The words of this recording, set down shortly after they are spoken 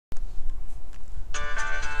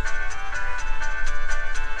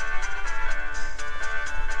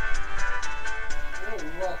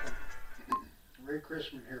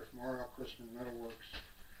Chrisman here from RF Chrisman Metalworks.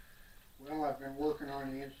 Well, I've been working on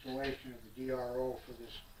the installation of the DRO for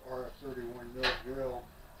this RF31 mill drill.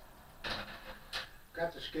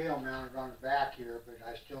 Got the scale mounted on the back here, but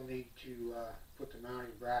I still need to put the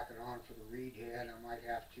mounting bracket on for the reed head. I might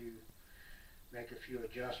have to make a few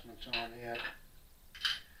adjustments on it.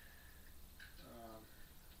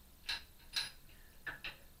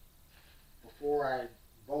 Before I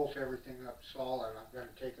bolt everything up solid, I'm going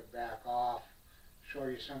to take it back off, show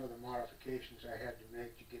you some of the modifications I had to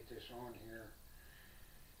make to get this on here,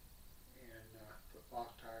 and put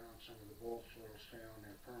Loctite on some of the bolts so it'll stay on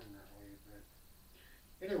there permanently. But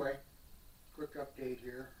anyway, quick update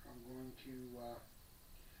here. I'm going to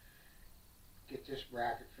get this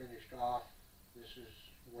bracket finished off. This is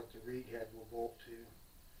what the reed head will bolt to.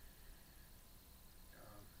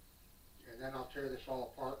 And then I'll tear this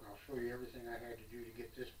all apart and I'll show you everything I had to do to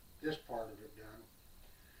get this part of it done.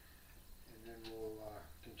 And then we'll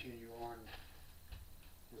continue on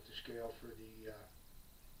with the scale for the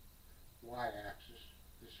y-axis.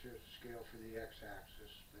 This here's the scale for the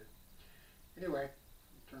x-axis. But anyway,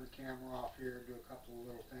 I'll turn the camera off here, do a couple of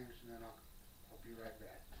little things, and then I'll be right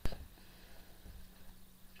back.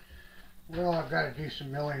 Well, I've got to do some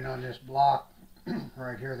milling on this block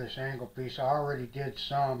right here, this angle piece. I already did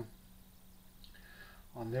some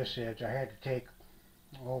on this edge. I had to take,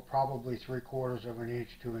 probably 3/4 of an inch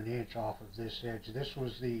to an inch off of this edge. This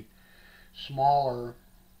was the smaller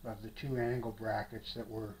of the two angle brackets that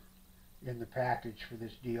were in the package for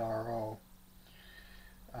this DRO.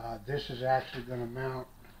 This is actually going to mount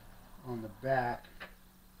on the back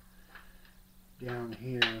down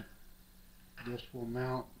here. This will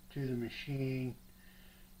mount to the machine.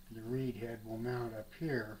 The reed head will mount up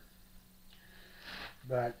here.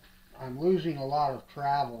 But I'm losing a lot of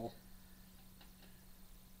travel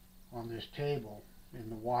on this table in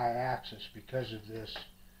the y-axis because of this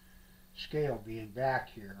scale being back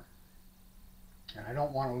here. And I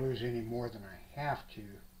don't want to lose any more than I have to.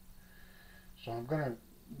 So I'm going to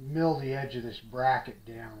mill the edge of this bracket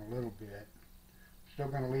down a little bit. Still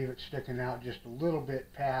going to leave it sticking out just a little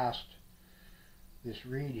bit past this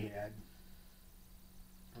reed head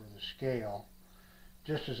or the scale,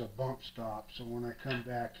 just as a bump stop. So when I come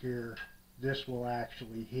back here, this will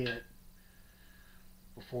actually hit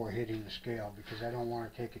before hitting the scale, because I don't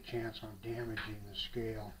want to take a chance on damaging the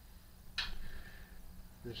scale.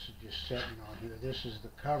 This is just setting on here. This is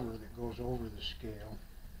the cover that goes over the scale.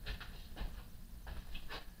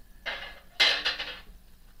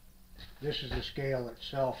 This is the scale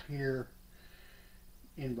itself here.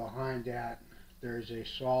 In behind that, there's a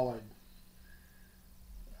solid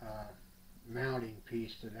mounting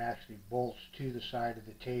piece that actually bolts to the side of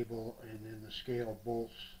the table, and then the scale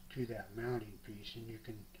bolts to that mounting piece. And you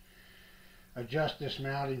can adjust this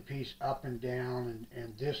mounting piece up and down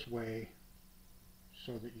and this way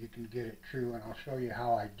so that you can get it true. And I'll show you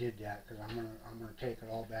how I did that, because I'm gonna take it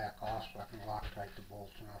all back off so I can Loctite the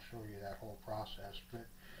bolts, and I'll show you that whole process. But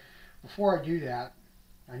before I do that,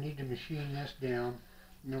 I need to machine this down,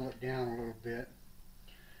 mill it down a little bit.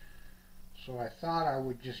 So I thought I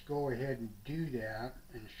would just go ahead and do that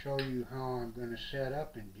and show you how I'm going to set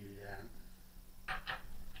up and do that.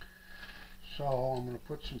 So I'm going to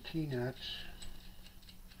put some T-nuts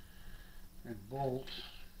and bolts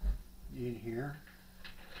in here.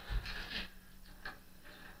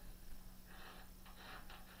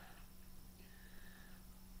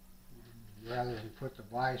 Rather than put the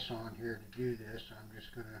vise on here to do this, I'm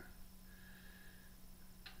just going to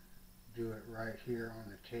do it right here on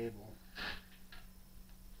the table.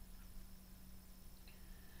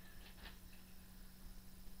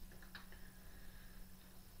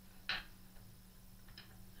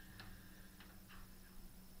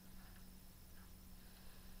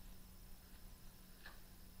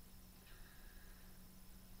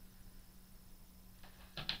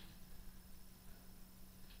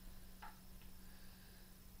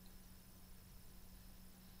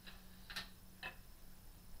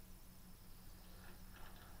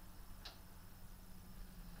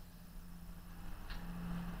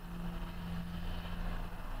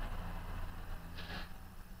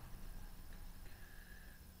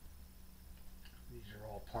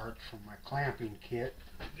 Parts from my clamping kit.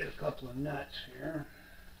 Get a couple of nuts here.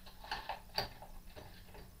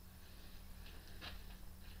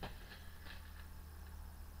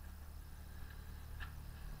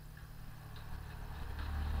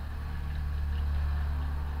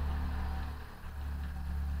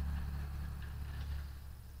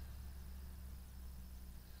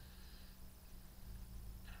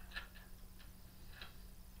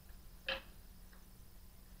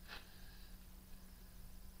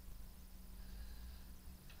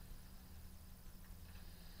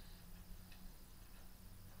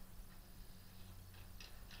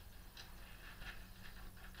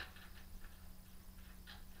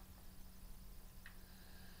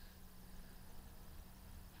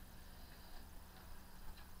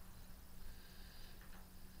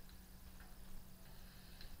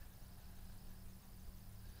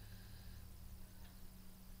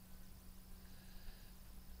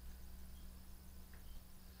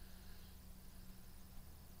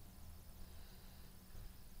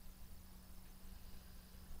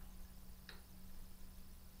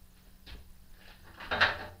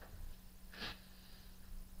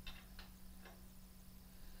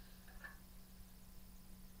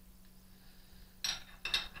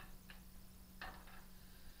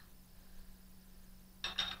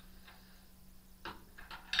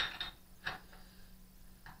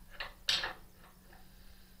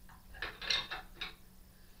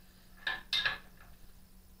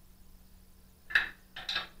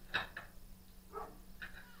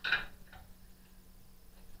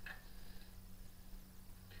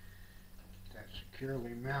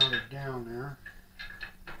 securely mounted down there.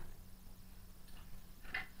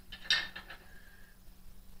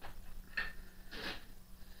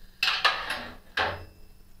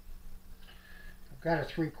 I've got a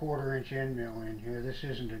 3/4 inch end mill in here. This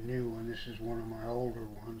isn't a new one, this is one of my older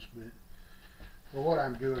ones, but for what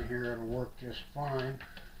I'm doing here it'll work just fine.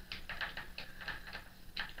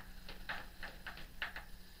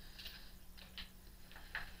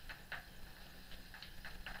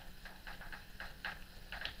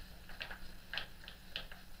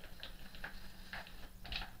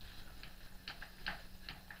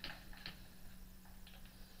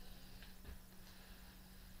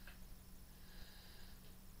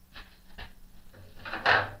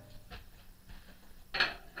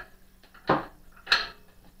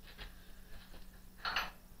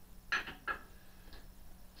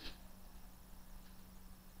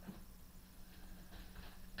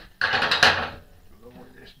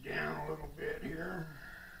 Down a little bit here.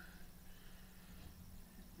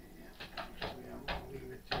 And actually I'm going to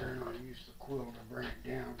leave it there and I'll use the quill to bring it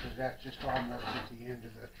down because that's just almost at the end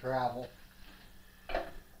of the travel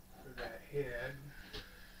for that head.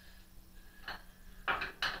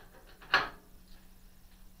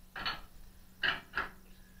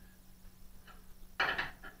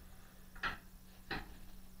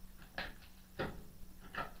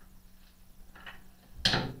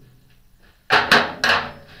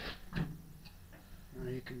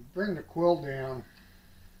 You can bring the quill down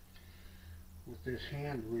with this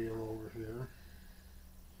hand wheel over here,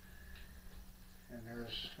 and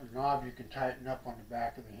there's a knob you can tighten up on the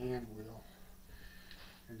back of the hand wheel,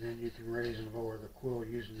 and then you can raise and lower the quill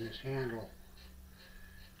using this handle,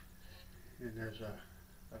 and there's a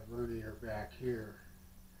vernier back here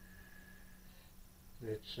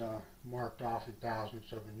that's marked off in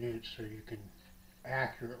thousandths of an inch, so you can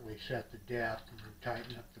accurately set the depth and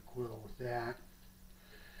tighten up the quill with that.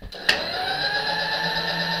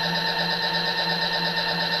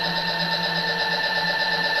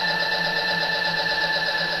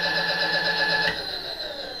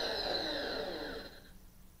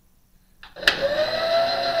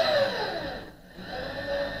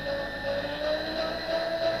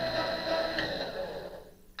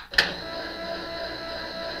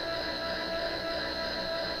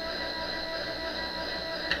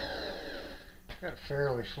 Got a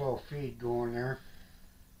fairly slow feed going there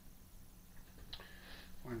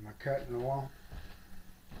on my cutting oil.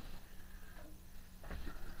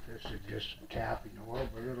 This is just some tapping oil,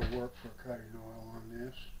 but it'll work for cutting oil on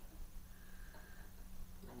this.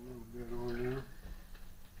 A little bit on there.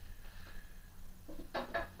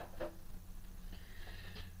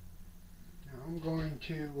 Now I'm going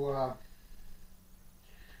to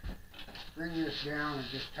bring this down and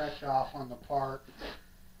just touch off on the part.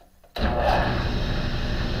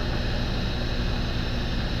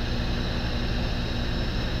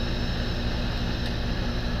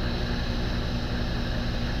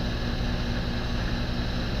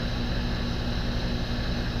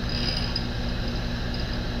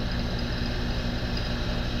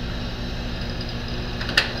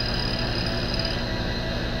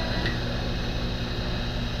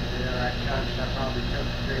 I probably took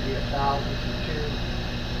maybe 1,000 or 2.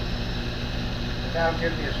 That'll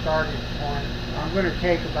give me a starting point. I'm going to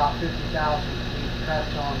take about 50,000 feet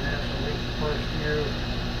cuts on this, at least the first few.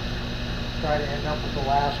 Try to end up with the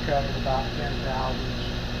last cut at about 10,000.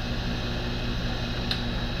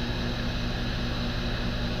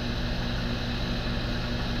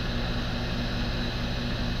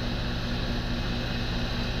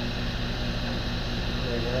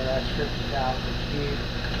 There, that's 50,000 feet.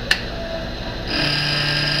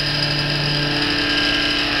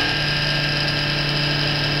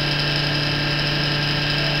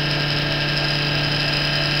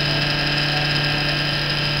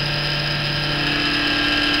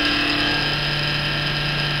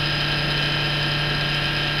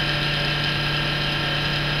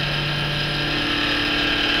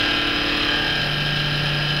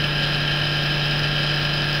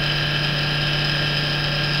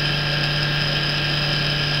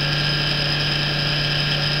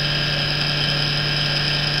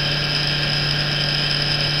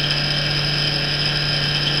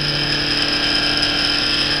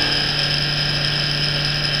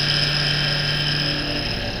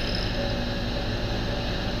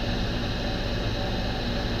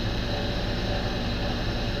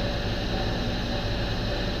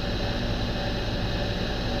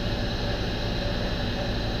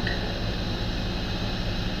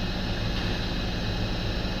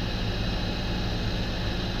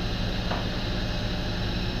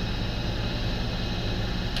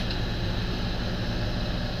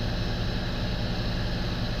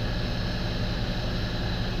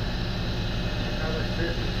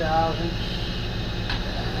 thousandths.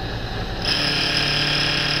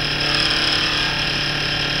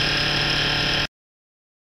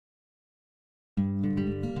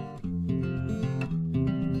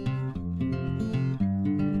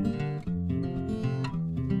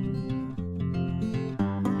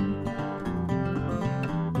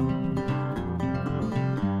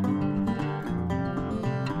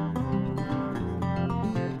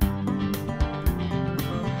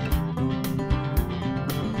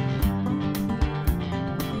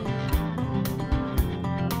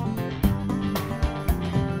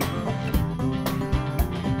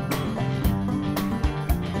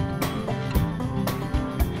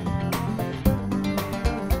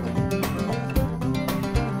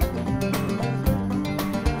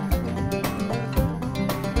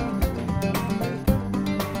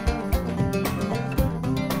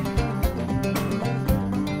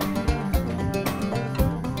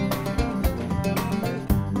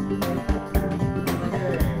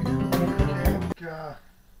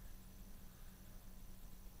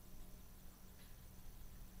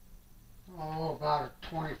 About a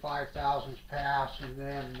 25 thousandths pass, and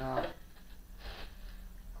then I'll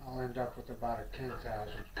end up with about a 10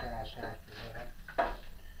 thousandths pass after that.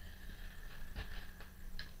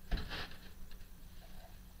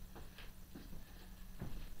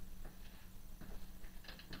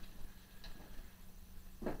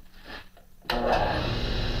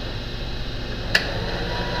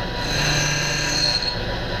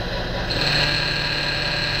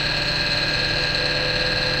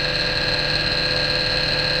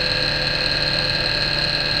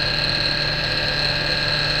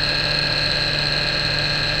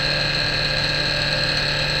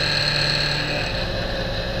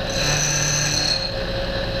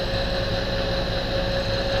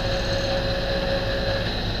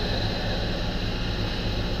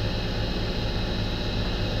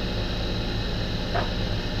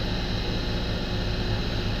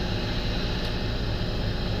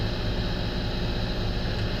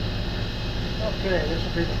 Okay, this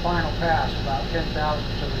will be the final pass, about 10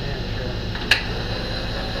 thousandths of an inch here.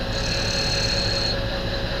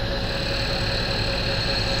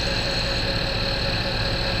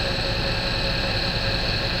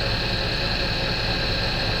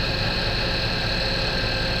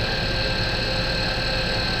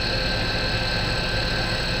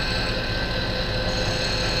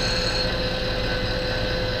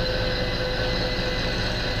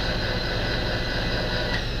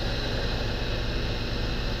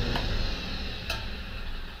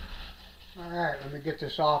 Alright, let me get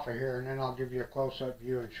this off of here and then I'll give you a close-up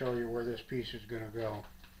view and show you where this piece is going to go.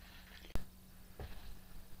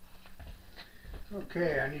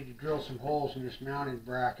 Okay, I need to drill some holes in this mounting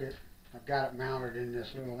bracket. I've got it mounted in this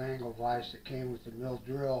little angle vise that came with the mill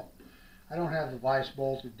drill. I don't have the vise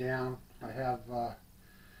bolted down. I have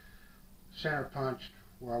center punched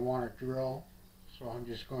where I want to drill, so I'm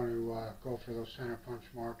just going to go for those center punch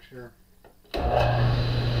marks here.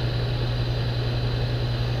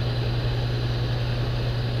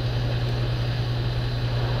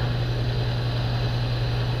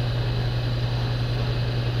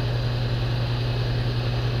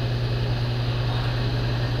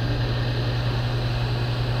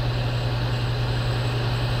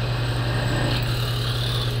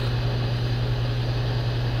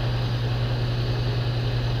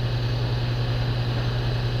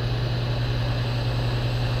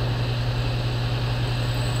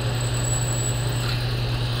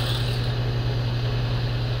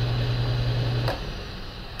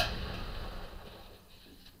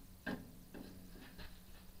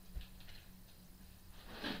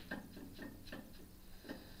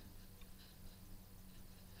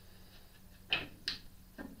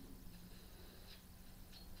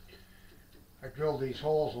 I drilled these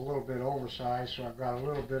holes a little bit oversized, so I've got a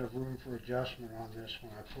little bit of room for adjustment on this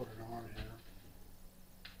when I put it on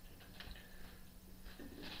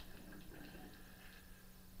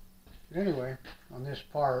here. Anyway, on this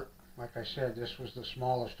part, like I said, this was the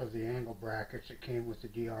smallest of the angle brackets that came with the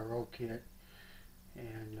DRO kit,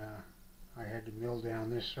 and I had to mill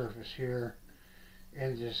down this surface here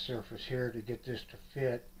and this surface here to get this to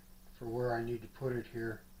fit for where I need to put it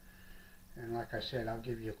here. And like I said, I'll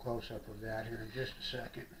give you a close-up of that here in just a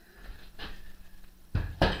second.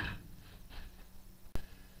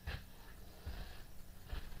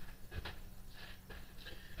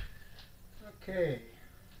 Okay,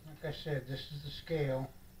 like I said, this is the scale.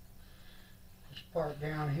 This part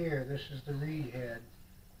down here, this is the reed head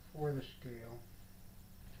for the scale.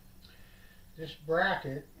 This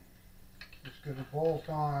bracket is going to bolt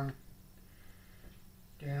on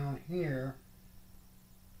down here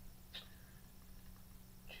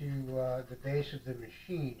to the base of the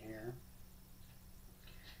machine here.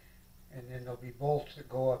 And then there'll be bolts that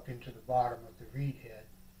go up into the bottom of the reed head,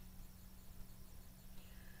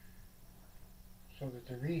 so that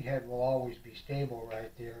the reed head will always be stable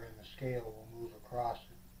right there, and the scale will move across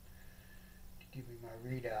it to give me my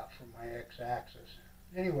readout from my x-axis.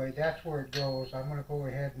 Anyway, that's where it goes. I'm going to go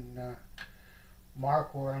ahead and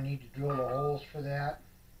mark where I need to drill the holes for that,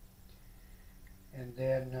 and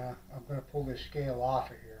then I'm going to pull this scale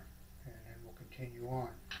off of here, and then we'll continue on.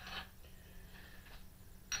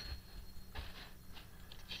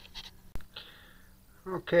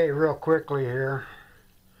 Okay, real quickly here,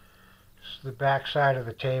 this is the back side of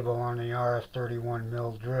the table on the RF31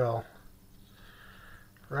 mill drill.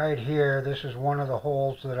 Right here, this is one of the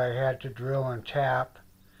holes that I had to drill and tap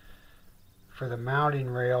for the mounting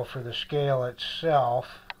rail for the scale itself.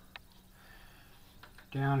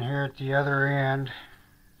 Down here at the other end,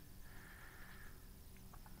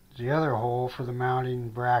 the other hole for the mounting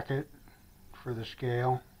bracket for the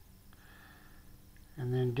scale.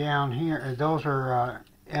 And then down here, those are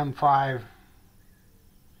M5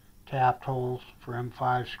 tapped holes for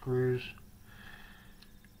M5 screws.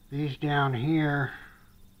 These down here,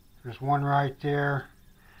 there's one right there,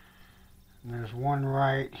 and there's one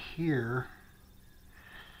right here.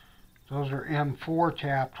 Those are M4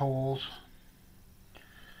 tapped holes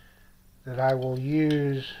that I will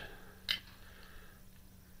use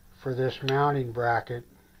for this mounting bracket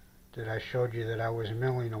that I showed you that I was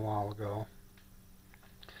milling a while ago.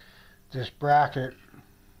 This bracket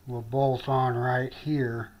will bolt on right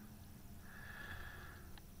here,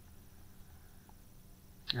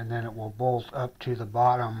 and then it will bolt up to the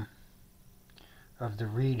bottom of the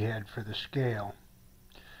reed head for the scale.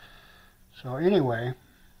 So anyway,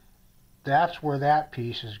 that's where that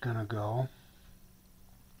piece is going to go.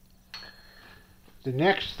 The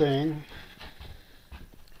next thing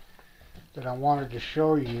that I wanted to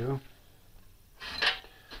show you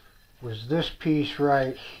was this piece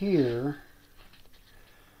right here,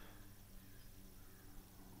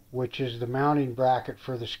 which is the mounting bracket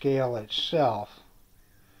for the scale itself.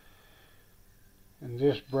 And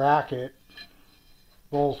this bracket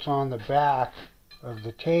bolts on the back of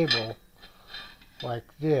the table like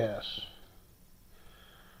this.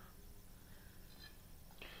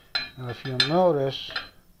 Now if you'll notice,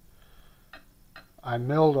 I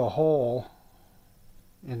milled a hole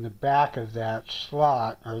in the back of that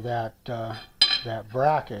slot, or that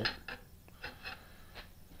bracket,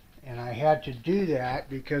 and I had to do that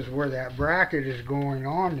because where that bracket is going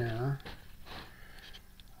on there,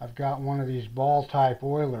 I've got one of these ball type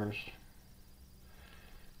oilers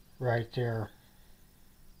right there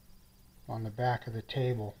on the back of the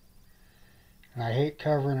table, and I hate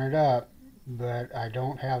covering it up, but I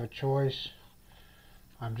don't have a choice.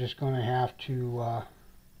 I'm just going to have to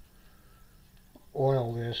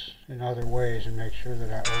oil this in other ways and make sure that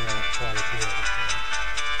I oil it quite a bit.